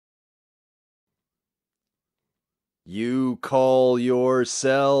You call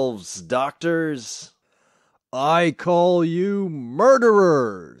yourselves doctors? I call you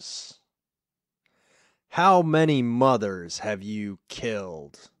murderers! How many mothers have you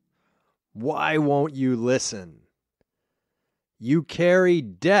killed? Why won't you listen? You carry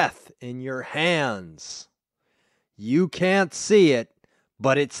death in your hands. You can't see it,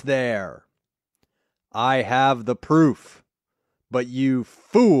 but it's there. I have the proof, but you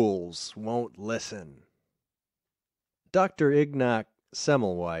fools won't listen. Dr. Ignaz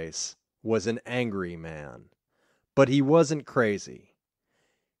Semmelweis was an angry man, but he wasn't crazy.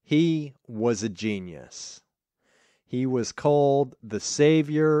 He was a genius. He was called the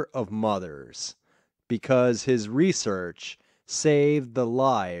savior of mothers because his research saved the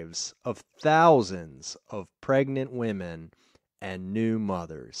lives of thousands of pregnant women and new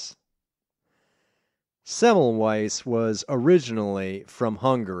mothers. Semmelweis was originally from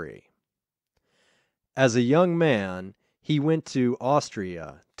Hungary. As a young man, he went to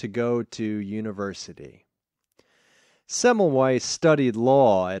Austria to go to university. Semmelweis studied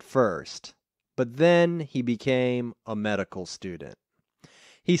law at first, but then he became a medical student.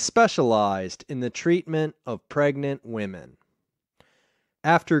 He specialized in the treatment of pregnant women.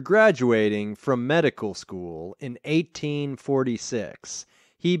 After graduating from medical school in 1846,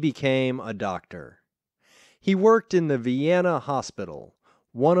 he became a doctor. He worked in the Vienna Hospital,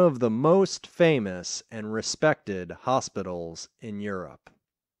 one of the most famous and respected hospitals in Europe.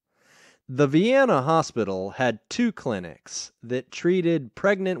 The Vienna Hospital had 2 clinics that treated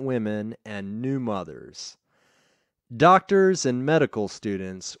pregnant women and new mothers. Doctors and medical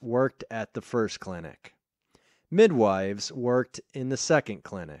students worked at the first clinic. Midwives worked in the second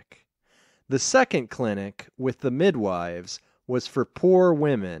clinic. The second clinic with the midwives was for poor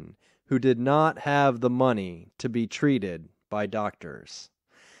women who did not have the money to be treated by doctors.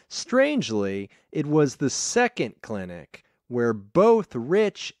 Strangely, it was the second clinic where both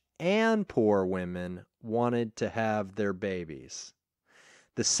rich and poor women wanted to have their babies.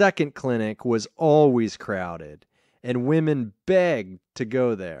 The second clinic was always crowded, and women begged to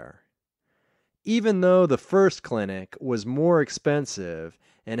go there. Even though the first clinic was more expensive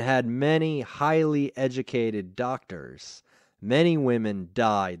and had many highly educated doctors, many women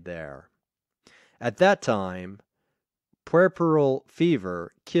died there. At that time, puerperal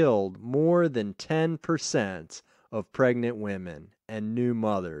fever killed more than 10% of pregnant women and new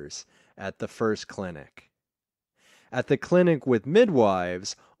mothers at the first clinic. At the clinic with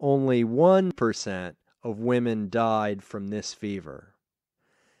midwives, only 1% of women died from this fever.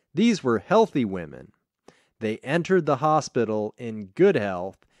 These were healthy women. They entered the hospital in good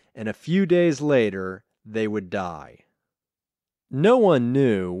health, and a few days later they would die. No one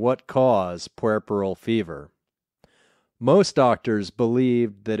knew what caused puerperal fever. Most doctors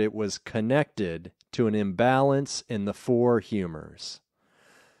believed that it was connected to an imbalance in the 4 humors.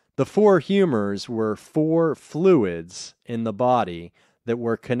 The 4 humors were 4 fluids in the body that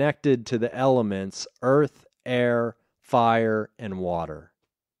were connected to the elements earth, air, fire, and water.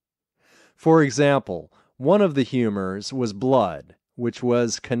 For example, one of the humors was blood, which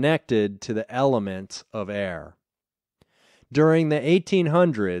was connected to the element of air. During the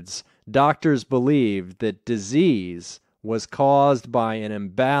 1800s, doctors believed that disease was caused by an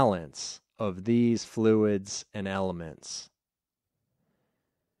imbalance of these fluids and elements.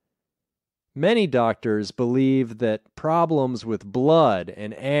 Many doctors believed that problems with blood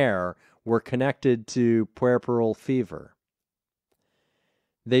and air were connected to puerperal fever.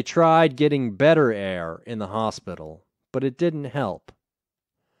 They tried getting better air in the hospital, but it didn't help.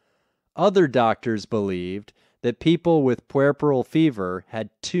 Other doctors believed that people with puerperal fever had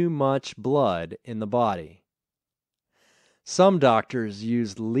too much blood in the body. Some doctors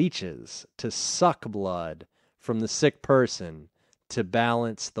used leeches to suck blood from the sick person to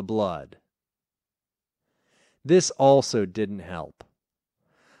balance the blood. This also didn't help.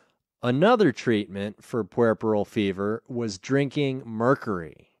 Another treatment for puerperal fever was drinking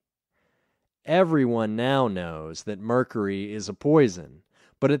mercury. Everyone now knows that mercury is a poison,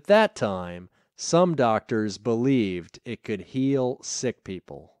 but at that time, some doctors believed it could heal sick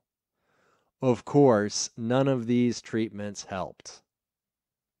people. Of course, none of these treatments helped.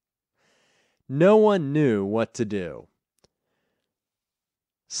 No one knew what to do.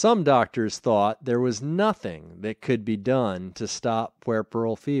 Some doctors thought there was nothing that could be done to stop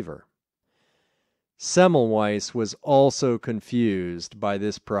puerperal fever. Semmelweis was also confused by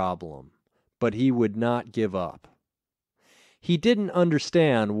this problem, but he would not give up. He didn't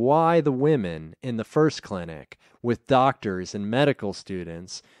understand why the women in the first clinic with doctors and medical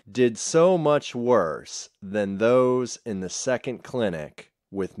students did so much worse than those in the second clinic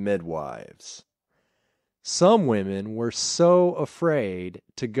with midwives. Some women were so afraid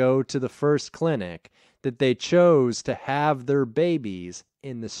to go to the first clinic that they chose to have their babies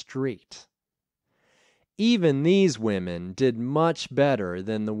in the street. Even these women did much better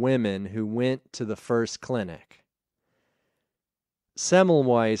than the women who went to the first clinic.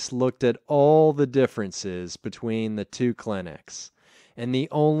 Semmelweis looked at all the differences between the two clinics, and the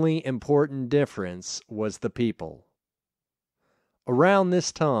only important difference was the people. Around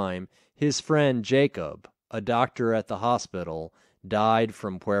this time, his friend Jacob, a doctor at the hospital, died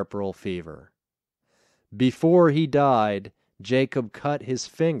from puerperal fever. Before he died, Jacob cut his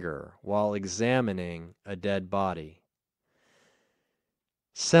finger while examining a dead body.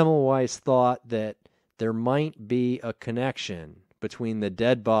 Semmelweis thought that there might be a connection between the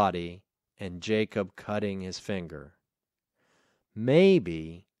dead body and Jacob cutting his finger.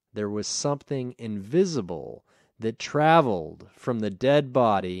 Maybe there was something invisible that traveled from the dead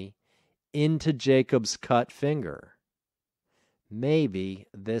body into Jacob's cut finger. Maybe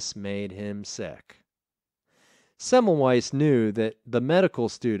this made him sick. Semmelweis knew that the medical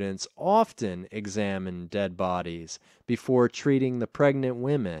students often examined dead bodies before treating the pregnant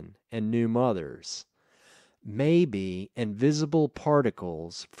women and new mothers. Maybe invisible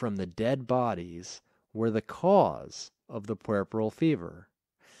particles from the dead bodies were the cause of the puerperal fever.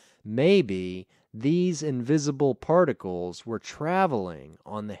 Maybe these invisible particles were traveling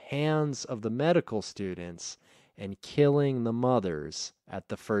on the hands of the medical students and killing the mothers at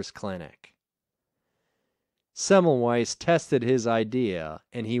the first clinic. Semmelweis tested his idea,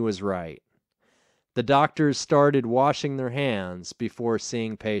 and he was right. The doctors started washing their hands before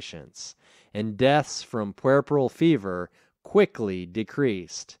seeing patients, and deaths from puerperal fever quickly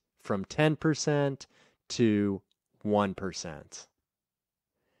decreased from 10% to 1%.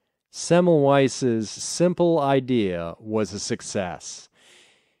 Semmelweis's simple idea was a success.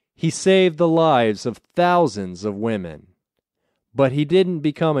 He saved the lives of thousands of women, but he didn't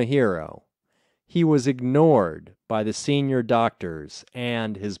become a hero. He was ignored by the senior doctors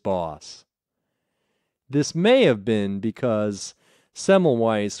and his boss. This may have been because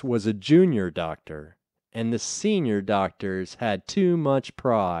Semmelweis was a junior doctor, and the senior doctors had too much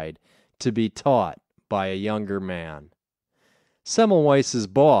pride to be taught by a younger man. Semmelweis's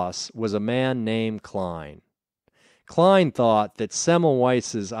boss was a man named Klein. Klein thought that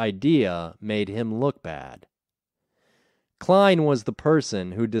Semmelweis's idea made him look bad. Klein was the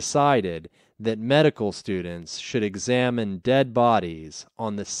person who decided that medical students should examine dead bodies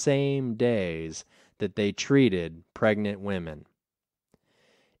on the same days that they treated pregnant women.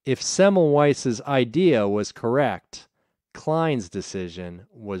 If Semmelweis's idea was correct, Klein's decision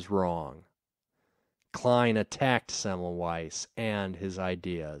was wrong. Klein attacked Semmelweis and his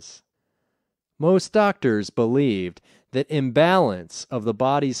ideas. Most doctors believed that imbalance of the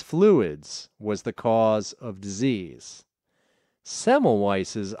body's fluids was the cause of disease.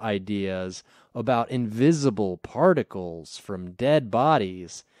 Semmelweis's ideas about invisible particles from dead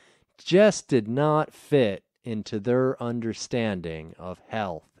bodies just did not fit into their understanding of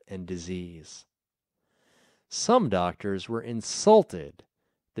health and disease. Some doctors were insulted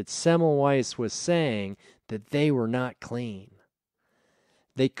that Semmelweis was saying that they were not clean.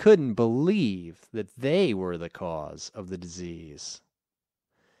 They couldn't believe that they were the cause of the disease.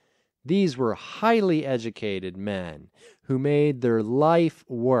 These were highly educated men who made their life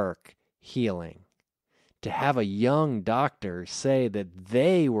work healing. To have a young doctor say that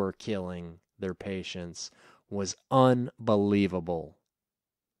they were killing their patients was unbelievable.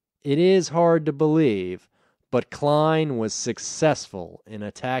 It is hard to believe, but Klein was successful in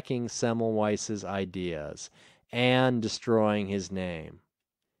attacking Semmelweis's ideas and destroying his name.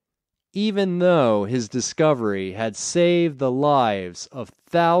 Even though his discovery had saved the lives of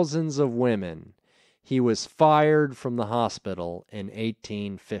thousands of women, he was fired from the hospital in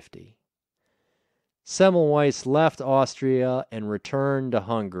 1850. Semmelweis left Austria and returned to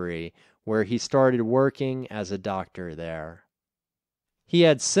Hungary, where he started working as a doctor there. He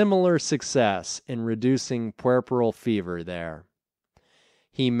had similar success in reducing puerperal fever there.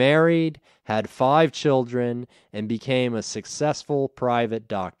 He married, had 5 children, and became a successful private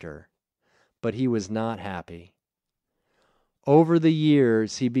doctor. But he was not happy. Over the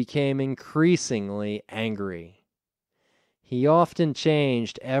years, he became increasingly angry. He often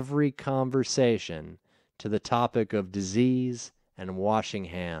changed every conversation to the topic of disease and washing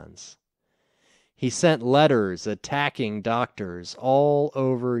hands. He sent letters attacking doctors all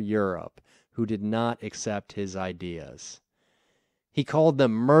over Europe who did not accept his ideas. He called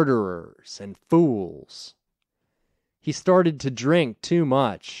them murderers and fools. He started to drink too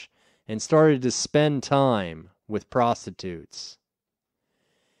much and started to spend time with prostitutes.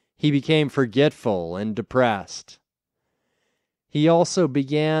 He became forgetful and depressed. He also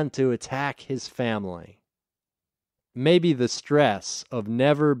began to attack his family. Maybe the stress of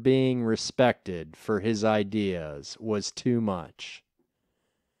never being respected for his ideas was too much.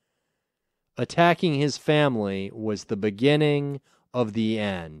 Attacking his family was the beginning of the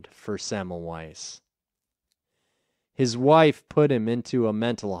end for Semmelweis. His wife put him into a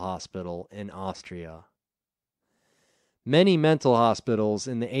mental hospital in Austria. Many mental hospitals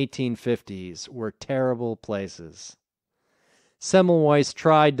in the 1850s were terrible places. Semmelweis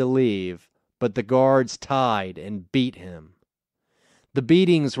tried to leave, but the guards tied and beat him. The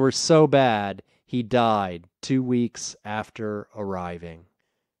beatings were so bad, he died 2 weeks after arriving.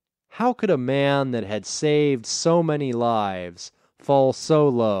 How could a man that had saved so many lives fall so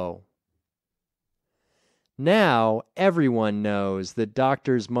low? Now everyone knows that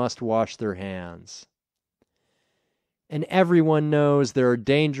doctors must wash their hands. And everyone knows there are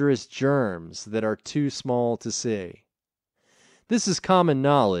dangerous germs that are too small to see. This is common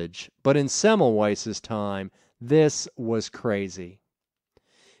knowledge, but in Semmelweis's time, this was crazy.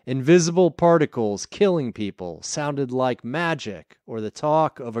 Invisible particles killing people sounded like magic or the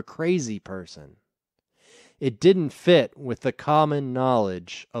talk of a crazy person. It didn't fit with the common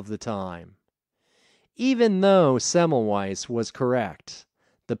knowledge of the time. Even though Semmelweis was correct,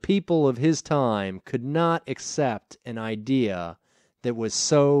 the people of his time could not accept an idea that was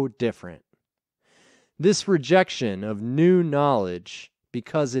so different. This rejection of new knowledge,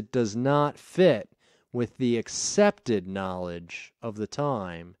 because it does not fit with the accepted knowledge of the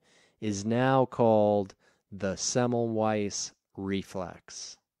time, is now called the Semmelweis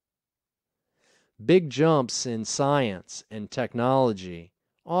reflex. Big jumps in science and technology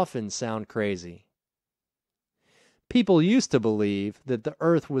often sound crazy. People used to believe that the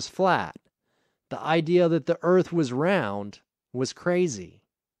earth was flat. The idea that the earth was round was crazy.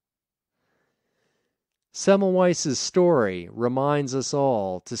 Semmelweis's story reminds us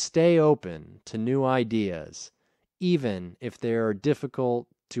all to stay open to new ideas, even if they are difficult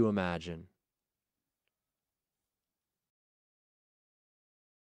to imagine.